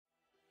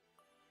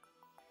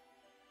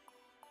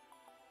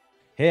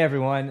Hey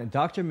everyone,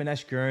 Dr.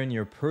 Manesh Girn,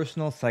 your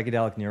personal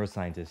psychedelic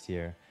neuroscientist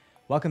here.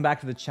 Welcome back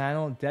to the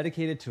channel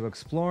dedicated to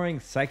exploring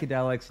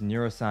psychedelics,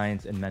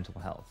 neuroscience, and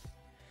mental health.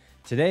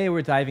 Today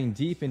we're diving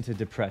deep into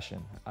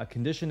depression, a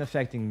condition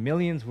affecting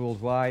millions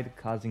worldwide,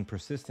 causing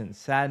persistent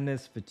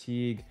sadness,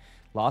 fatigue,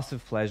 loss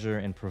of pleasure,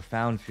 and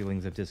profound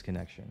feelings of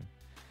disconnection.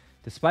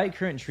 Despite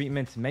current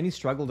treatments, many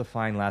struggle to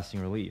find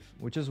lasting relief,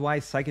 which is why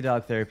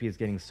psychedelic therapy is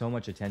getting so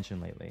much attention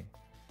lately.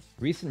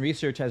 Recent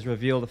research has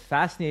revealed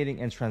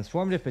fascinating and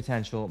transformative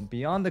potential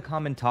beyond the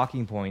common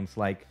talking points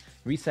like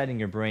resetting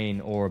your brain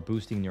or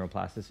boosting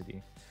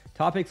neuroplasticity,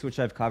 topics which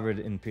I've covered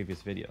in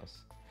previous videos.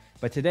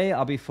 But today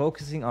I'll be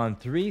focusing on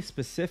 3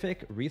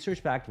 specific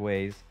research-backed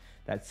ways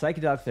that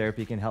psychedelic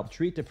therapy can help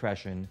treat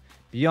depression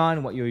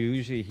beyond what you'll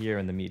usually hear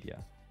in the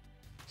media.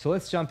 So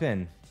let's jump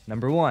in.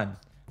 Number 1,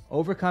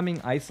 overcoming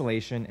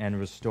isolation and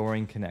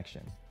restoring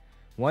connection.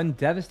 One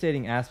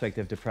devastating aspect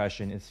of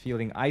depression is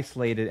feeling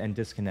isolated and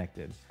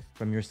disconnected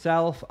from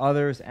yourself,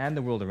 others, and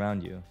the world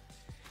around you.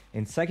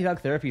 In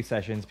psychedelic therapy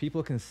sessions,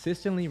 people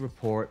consistently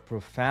report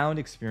profound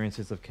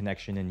experiences of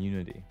connection and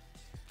unity.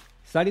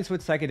 Studies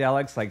with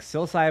psychedelics like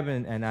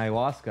psilocybin and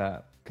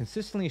ayahuasca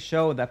consistently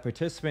show that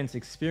participants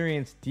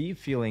experience deep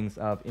feelings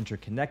of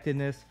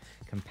interconnectedness,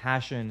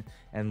 compassion,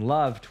 and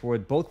love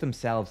toward both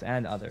themselves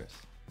and others.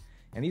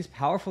 And these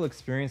powerful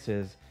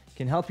experiences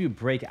can help you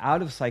break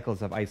out of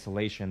cycles of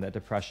isolation that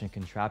depression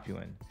can trap you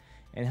in,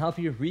 and help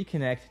you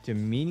reconnect to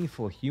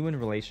meaningful human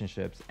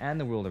relationships and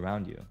the world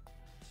around you.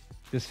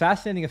 This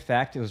fascinating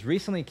effect was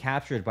recently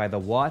captured by the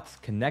Watts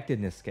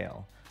Connectedness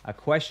Scale, a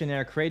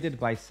questionnaire created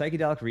by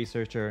psychedelic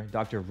researcher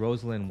Dr.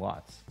 Rosalind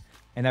Watts.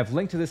 And I've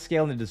linked to this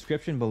scale in the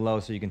description below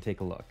so you can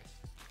take a look.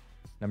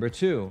 Number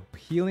 2,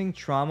 healing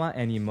trauma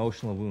and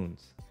emotional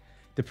wounds.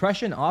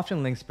 Depression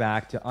often links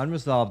back to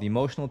unresolved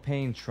emotional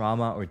pain,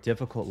 trauma, or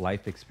difficult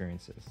life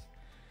experiences.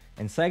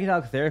 And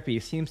psychedelic therapy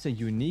seems to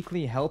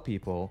uniquely help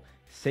people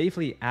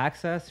safely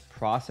access,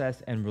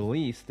 process, and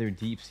release their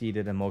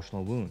deep-seated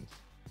emotional wounds.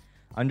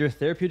 Under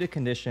therapeutic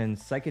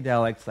conditions,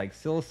 psychedelics like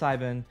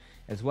psilocybin,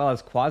 as well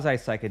as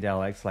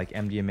quasi-psychedelics like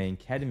MDMA and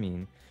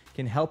ketamine,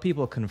 can help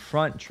people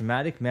confront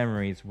traumatic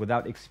memories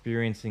without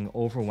experiencing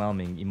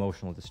overwhelming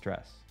emotional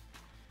distress.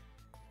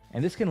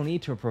 And this can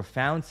lead to a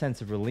profound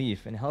sense of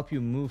relief and help you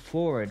move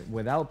forward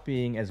without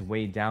being as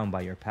weighed down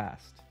by your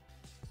past.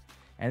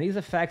 And these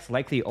effects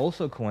likely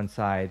also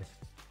coincide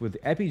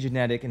with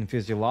epigenetic and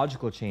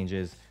physiological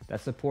changes that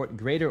support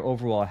greater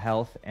overall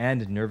health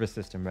and nervous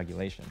system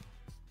regulation.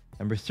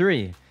 Number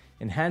 3,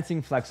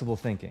 enhancing flexible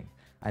thinking.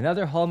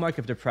 Another hallmark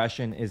of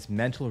depression is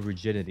mental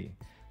rigidity,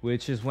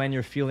 which is when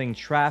you're feeling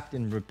trapped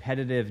in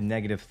repetitive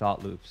negative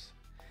thought loops.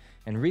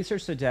 And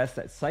research suggests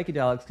that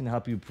psychedelics can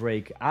help you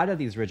break out of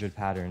these rigid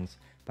patterns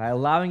by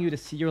allowing you to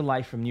see your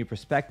life from new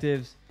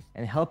perspectives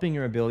and helping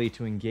your ability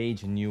to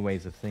engage in new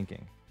ways of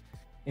thinking.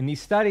 In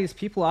these studies,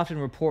 people often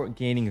report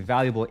gaining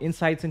valuable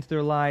insights into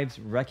their lives,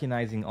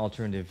 recognizing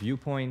alternative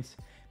viewpoints,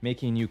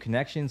 making new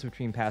connections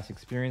between past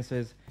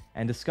experiences,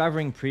 and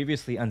discovering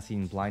previously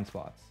unseen blind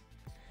spots.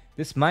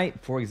 This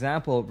might, for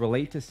example,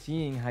 relate to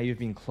seeing how you've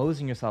been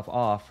closing yourself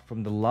off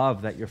from the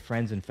love that your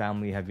friends and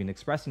family have been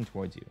expressing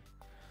towards you.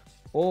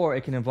 Or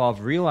it can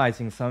involve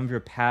realizing some of your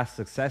past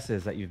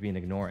successes that you've been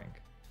ignoring.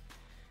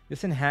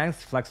 This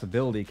enhanced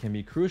flexibility can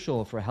be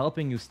crucial for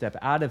helping you step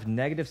out of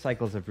negative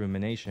cycles of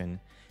rumination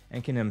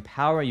and can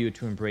empower you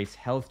to embrace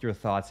healthier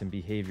thoughts and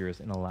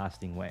behaviors in a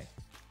lasting way.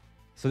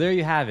 So there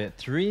you have it,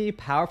 3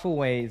 powerful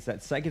ways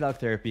that psychedelic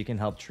therapy can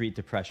help treat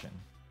depression.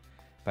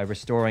 By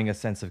restoring a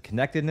sense of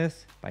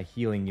connectedness, by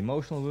healing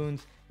emotional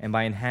wounds, and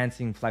by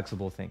enhancing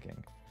flexible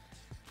thinking.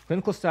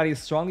 Clinical studies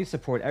strongly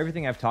support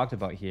everything I've talked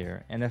about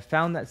here, and have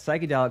found that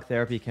psychedelic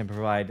therapy can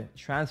provide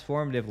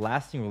transformative,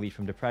 lasting relief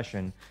from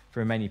depression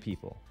for many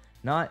people.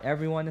 Not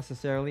everyone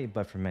necessarily,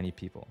 but for many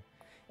people.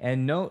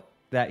 And note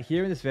that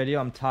here in this video,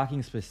 I'm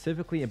talking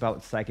specifically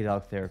about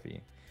psychedelic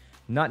therapy,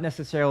 not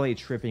necessarily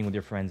tripping with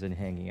your friends and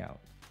hanging out,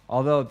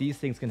 although these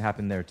things can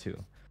happen there too.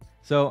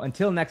 So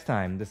until next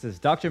time, this is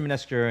Dr.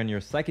 Manesh Girn, your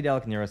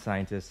psychedelic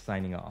neuroscientist,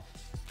 signing off.